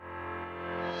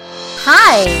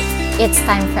Hi! It's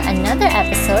time for another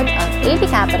episode of AB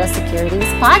Capital Securities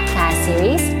podcast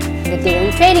series, The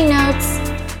Daily Trading Notes.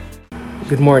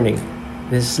 Good morning.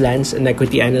 This is Lance, an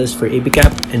equity analyst for AB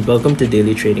Cap, and welcome to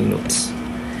Daily Trading Notes.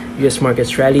 U.S.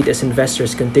 markets rallied as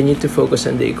investors continued to focus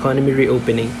on the economy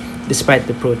reopening despite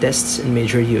the protests in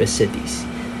major U.S. cities.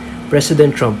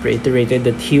 President Trump reiterated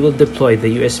that he will deploy the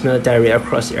U.S. military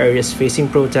across areas facing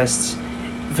protests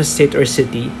if a state or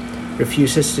city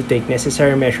refuses to take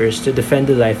necessary measures to defend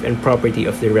the life and property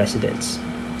of their residents.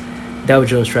 Dow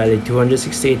Jones rallied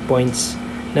 268 points,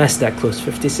 Nasdaq closed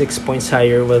 56 points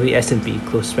higher, while the S&P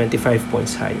closed 25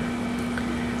 points higher.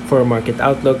 For a market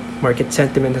outlook, market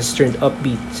sentiment has turned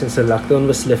upbeat since the lockdown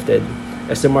was lifted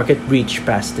as the market breached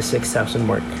past the 6,000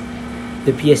 mark.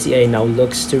 The PSEI now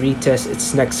looks to retest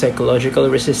its next psychological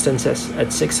resistances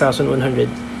at 6,100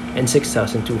 and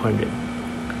 6,200.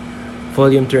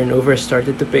 Volume turnover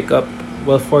started to pick up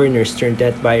while foreigners turned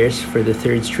net buyers for the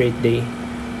third straight day,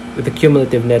 with a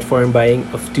cumulative net foreign buying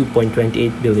of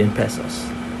 2.28 billion pesos.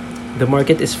 The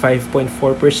market is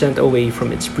 5.4% away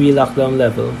from its pre-lockdown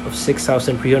level of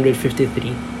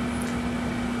 6,353.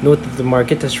 Note that the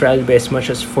market has rallied by as much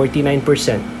as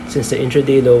 49% since the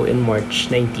intraday low in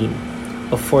March 19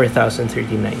 of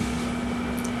 4,039.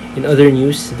 In other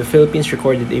news, the Philippines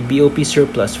recorded a BOP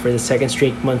surplus for the second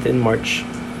straight month in March.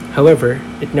 However,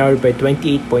 it narrowed by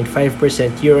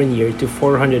 28.5% year-on-year to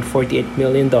 $448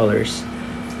 million,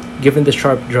 given the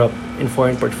sharp drop in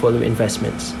foreign portfolio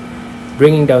investments,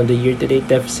 bringing down the year-to-date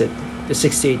deficit to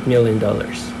 $68 million.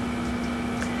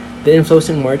 The inflows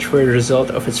in March were a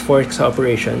result of its forex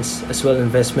operations as well as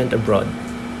investment abroad.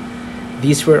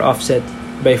 These were offset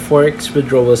by forex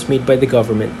withdrawals made by the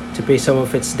government to pay some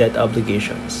of its debt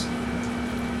obligations.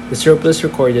 The surplus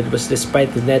recorded was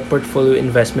despite the net portfolio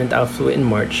investment outflow in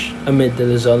March amid the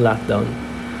Luzon lockdown,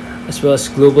 as well as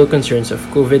global concerns of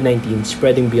COVID-19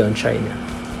 spreading beyond China.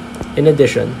 In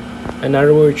addition, a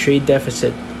narrower trade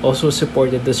deficit also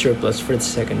supported the surplus for the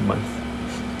second month.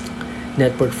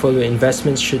 Net portfolio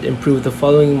investments should improve the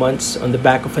following months on the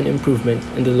back of an improvement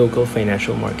in the local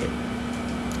financial market.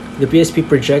 The PSP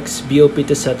projects BOP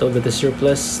to settle with a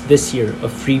surplus this year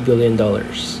of $3 billion.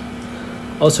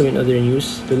 Also in other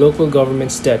news, the local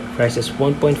government's debt rises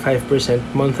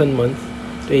 1.5% month-on-month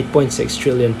to 8.6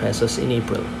 trillion pesos in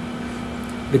April.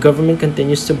 The government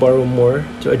continues to borrow more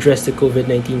to address the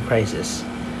COVID-19 crisis.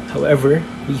 However,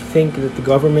 we think that the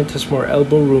government has more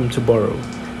elbow room to borrow.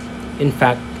 In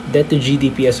fact, debt to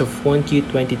GDP as of 1Q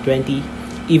 2020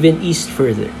 even eased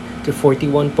further to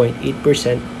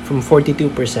 41.8% from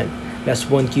 42% last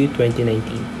 1Q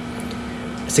 2019.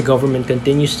 As the government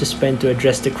continues to spend to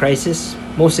address the crisis,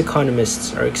 most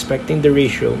economists are expecting the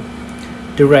ratio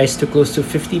to rise to close to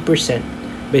 50%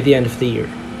 by the end of the year.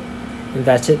 And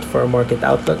that's it for our market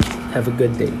outlook. Have a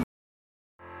good day.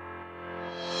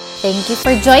 Thank you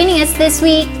for joining us this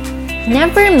week.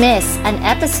 Never miss an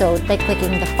episode by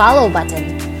clicking the follow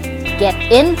button. Get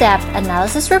in-depth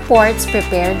analysis reports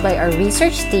prepared by our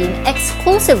research team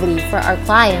exclusively for our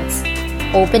clients.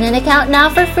 Open an account now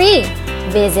for free.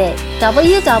 Visit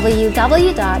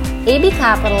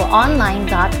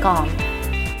www.abcapitalonline.com.